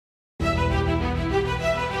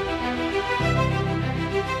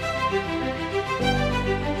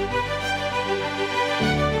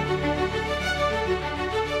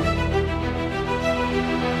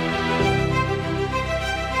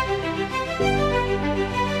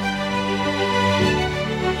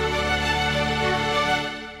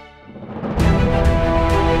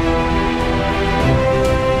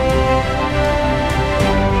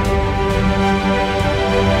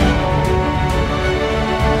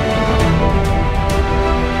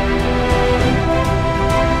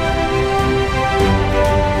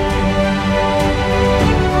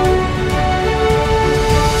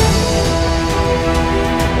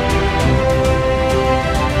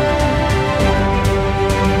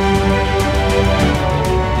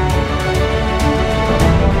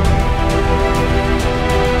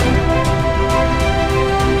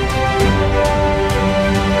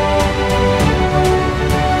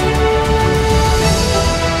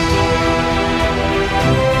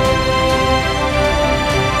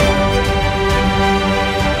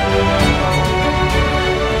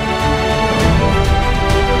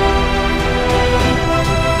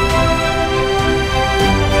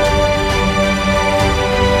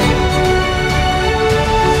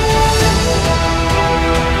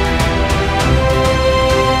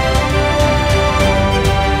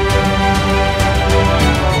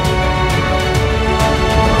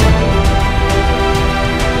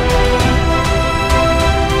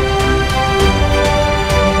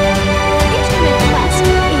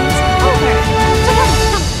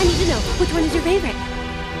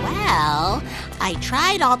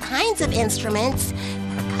all kinds of instruments.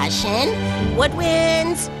 Percussion,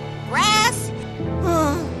 woodwinds, brass.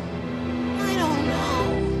 I don't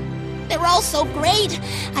know. They were all so great.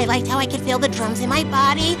 I liked how I could feel the drums in my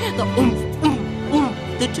body, the oomph, oomph,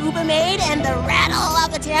 oomph the tuba made, and the rattle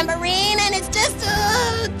of the tambourine, and it's just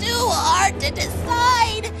too hard to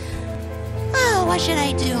decide. Oh, what should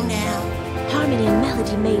I do now? Harmony and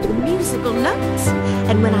melody made musical notes,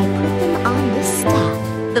 and when I put them on the staff,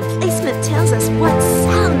 the placement tells us what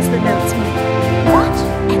sounds the notes make. Watch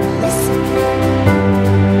and listen.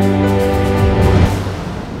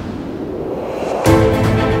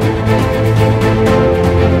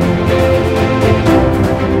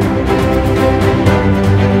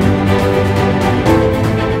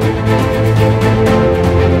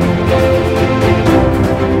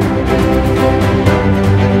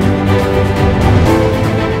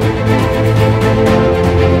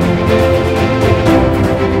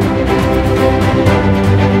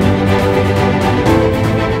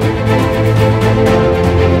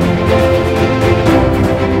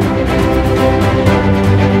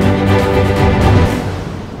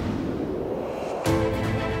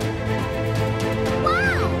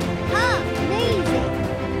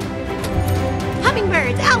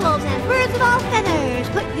 Hummingbirds, owls, and birds of all feathers,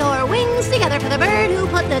 put your wings together for the bird who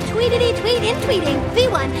put the tweetity-tweet in tweeting. The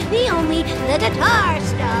one, the only, the guitar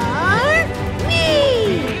star,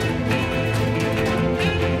 me!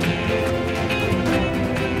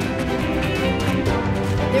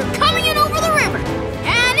 They're coming in over the river,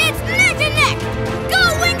 and it's neck and neck! Go,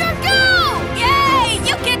 Winger, go! Yay,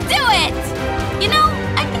 you can do it! You know,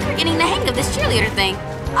 I think we're getting the hang of this cheerleader thing.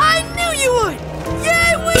 I knew you would!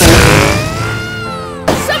 Yay, Winger!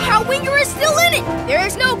 Somehow Winger is still in it!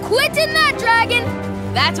 There's no quitting that dragon!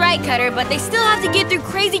 That's right, Cutter, but they still have to get through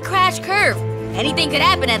Crazy Crash Curve. Anything could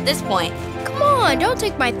happen at this point. Come on, don't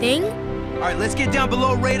take my thing. Alright, let's get down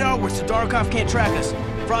below radar where Sudarkov can't track us.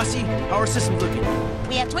 Frosty, how are systems looking?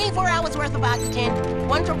 We have 24 hours worth of oxygen,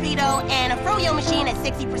 1 torpedo, and a froyo machine at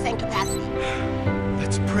 60% capacity.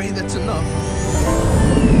 Let's pray that's enough.